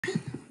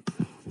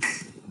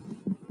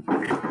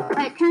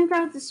But it turns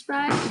out the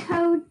spread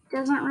code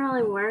doesn't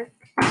really work.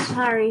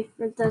 Sorry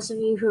for those of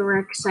you who were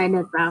excited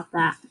about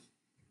that.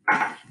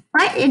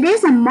 But it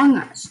is Among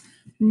Us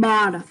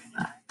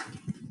modified.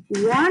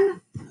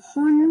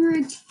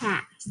 100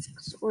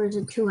 tasks, or is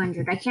it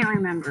 200? I can't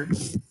remember.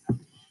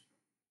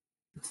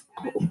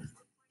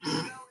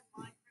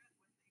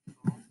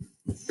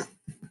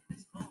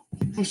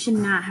 I should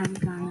not have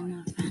gotten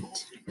an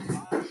event.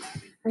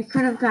 I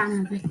could have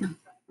gotten a victim.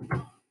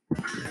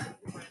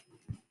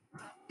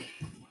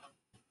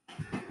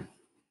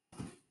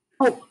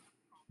 Oh.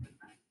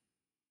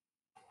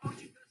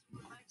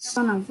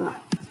 Son of a...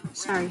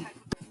 Sorry.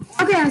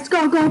 Okay, let's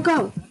go, go,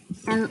 go.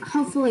 And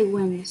hopefully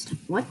win this time.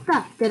 What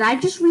the? Did I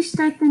just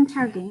restart the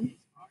entire game?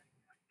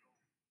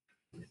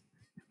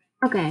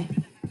 Okay.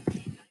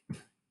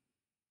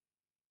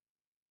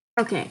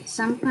 Okay,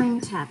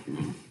 something's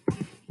happening.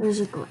 There's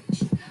a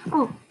glitch.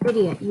 Oh,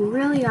 idiot. You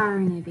really are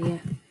an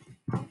idiot.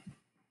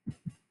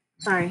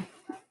 Sorry.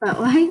 But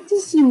why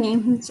does he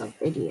name himself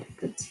Idiot?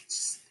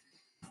 That's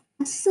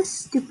the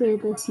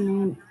stupidest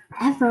name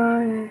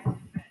ever.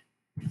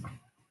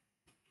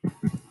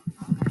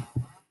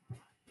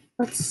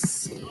 Let's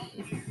see.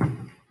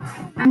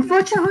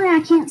 Unfortunately, I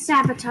can't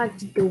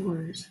sabotage the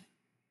doors.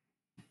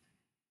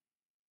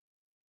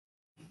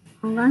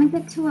 I'm gonna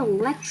get to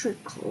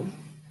electrical.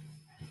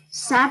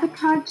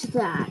 Sabotage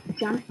that.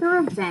 Jump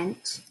through a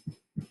vent.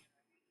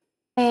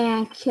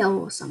 And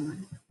kill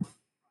someone.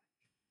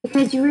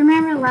 Because you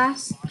remember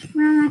last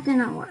round that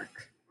didn't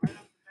work.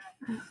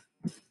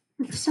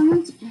 If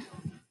someone's...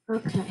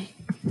 Okay.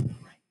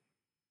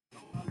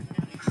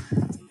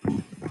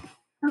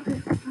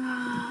 Okay.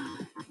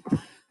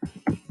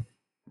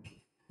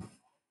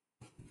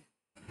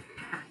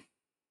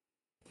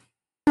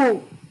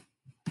 Oh.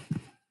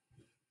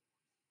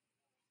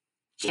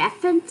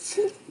 Jeffen's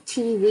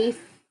TV.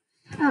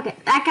 Okay,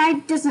 that guy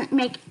doesn't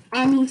make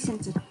any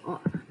sense at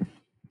all.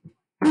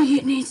 He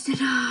needs to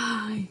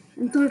die.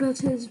 And so does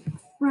his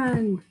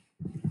friend.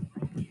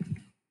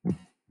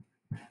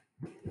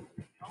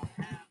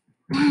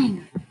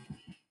 Dang.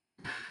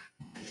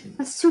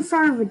 That's too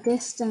far of a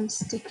distance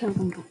to kill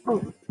them.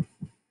 Oh.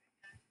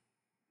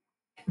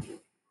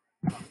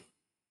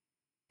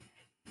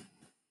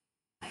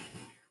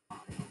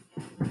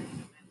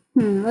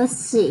 Let's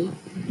see.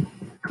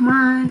 Come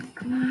on,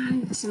 come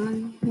on.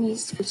 Someone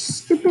needs to be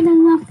stupid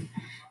enough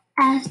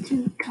as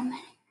to come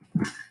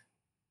in.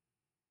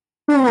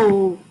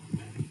 Oh.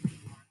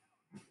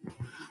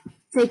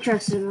 They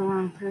trusted the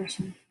wrong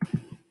person.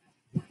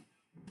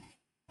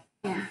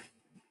 Yeah.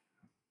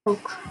 Oh,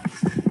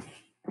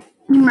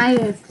 he might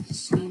have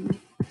seen me.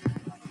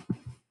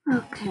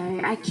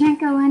 Okay, I can't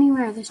go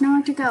anywhere. There's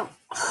nowhere to go.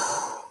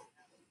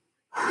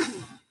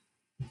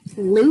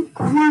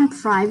 Lukewarm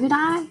Private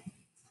Eye?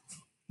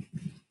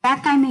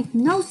 That guy makes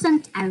no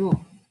sense at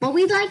all. But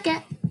we like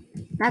it.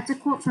 That's a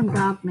quote from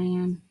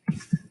Dogman.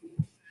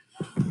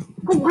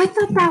 Oh, I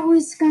thought that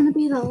was going to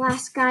be the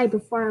last guy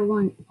before I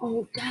won.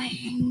 Oh,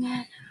 dang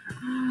it.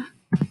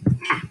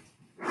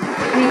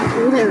 I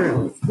mean,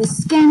 literally.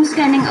 This game's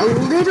getting a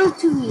little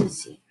too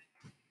easy.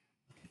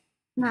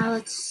 Now,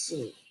 let's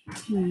see.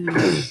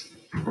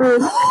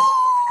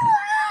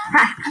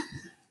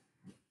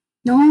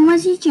 No one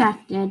was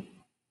ejected.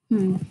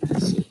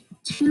 Let's see.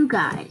 2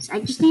 guys. I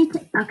just need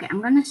to... Okay,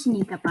 I'm going to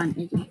sneak up on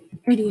Idiot.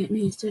 Idiot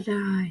needs to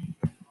die.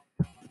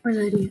 Where's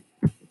Idiot?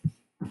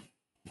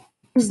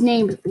 His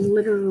name is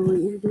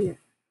literally Idiot.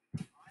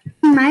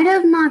 He might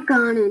have not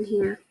gone in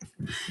here.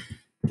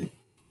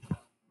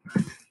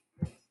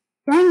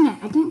 Dang it,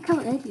 I didn't kill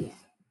Idiot.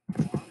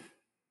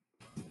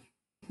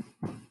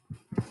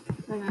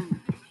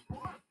 I'm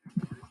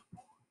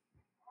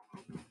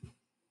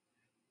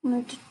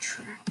going to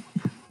try.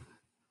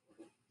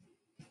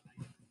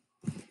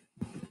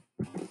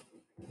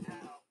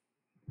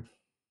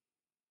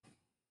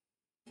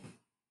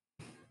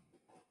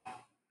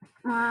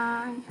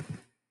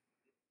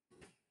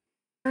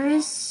 Where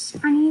is...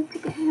 I need to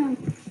get him.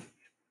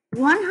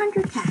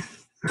 100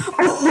 tasks.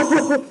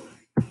 Oh,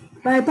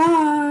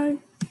 bye-bye.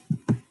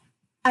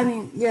 I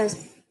mean,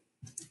 yes.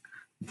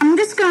 I'm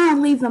just going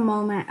to leave the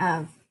moment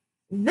of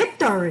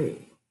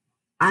victory.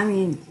 I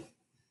mean,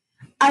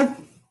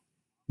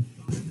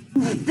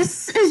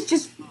 this is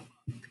just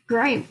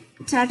great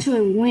to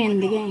actually win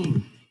the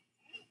game.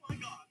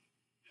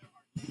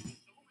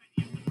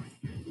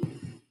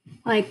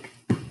 Like,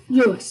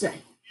 USA.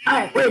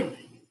 I win.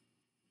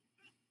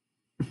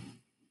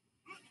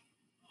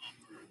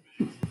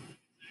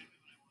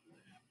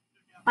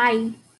 Bye.